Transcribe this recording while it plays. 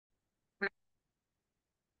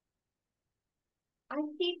I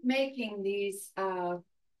keep making these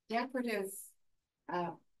decorative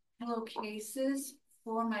uh, pillowcases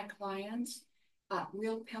for my clients,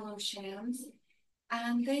 real pillow shams,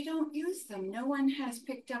 and they don't use them. No one has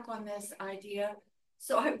picked up on this idea.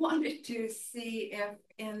 So I wanted to see if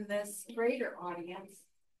in this greater audience,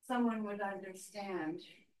 someone would understand.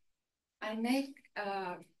 I make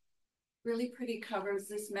really pretty covers.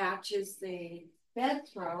 This matches the bed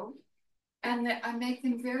throw, and I make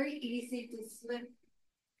them very easy to slip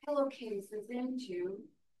pillowcases into.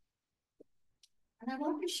 And I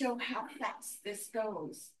want to show how fast this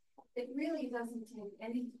goes. It really doesn't take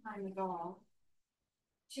any time at all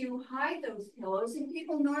to hide those pillows. And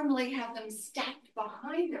people normally have them stacked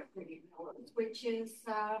behind their pretty pillows, which is,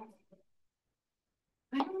 I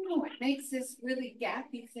don't know, it makes this really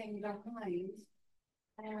gappy thing behind.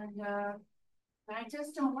 And I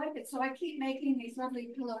just don't like it. So I keep making these lovely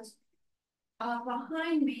pillows.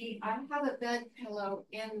 Behind me, I have a bed pillow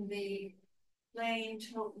in the plain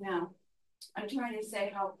taupe now. I'm trying to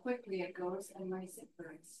say how quickly it goes, and my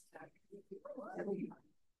zipper is stuck.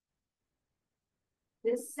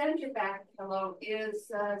 This center back pillow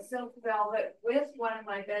is silk velvet with one of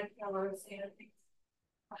my bed pillows in.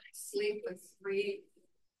 I sleep with three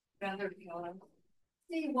feather pillows.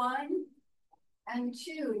 See, one and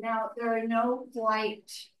two. Now, there are no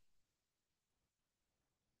white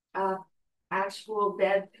actual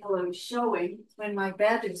bed pillows showing when my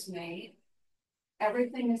bed is made.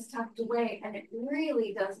 Everything is tucked away, and it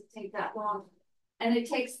really doesn't take that long. And it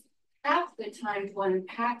takes half the time to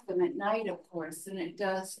unpack them at night, of course, than it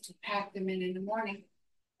does to pack them in the morning.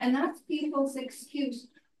 And that's people's excuse.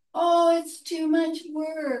 Oh, it's too much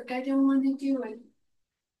work. I don't want to do it.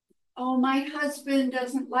 Oh, my husband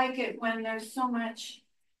doesn't like it when there's so much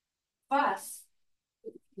fuss.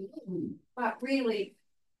 But really,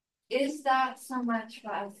 is that so much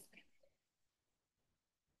fuss?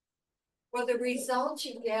 For the result,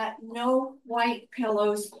 you get no white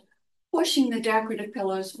pillows pushing the decorative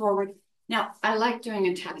pillows forward. Now, I like doing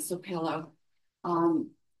a tassel pillow.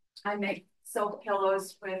 I make silk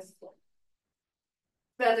pillows with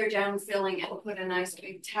feather down filling and put a nice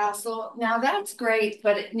big tassel. Now, that's great,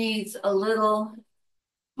 but it needs a little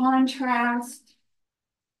contrast.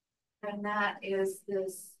 And that is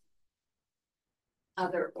this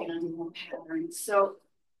other animal pattern. So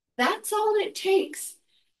that's all it takes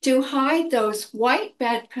to hide those white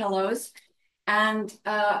bed pillows and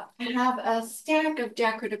have a stack of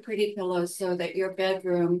decorative pretty pillows so that your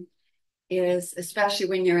bedroom is, especially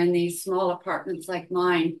when you're in these small apartments like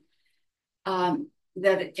mine,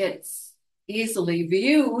 that it's easily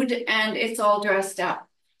viewed and it's all dressed up.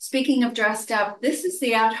 Speaking of dressed up, this is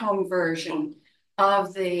the at-home version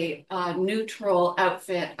of the neutral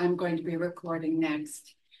outfit I'm going to be recording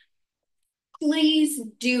next. Please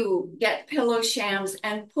do get pillow shams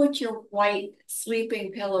and put your white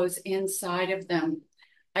sleeping pillows inside of them.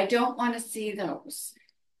 I don't want to see those.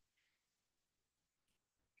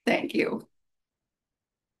 Thank you.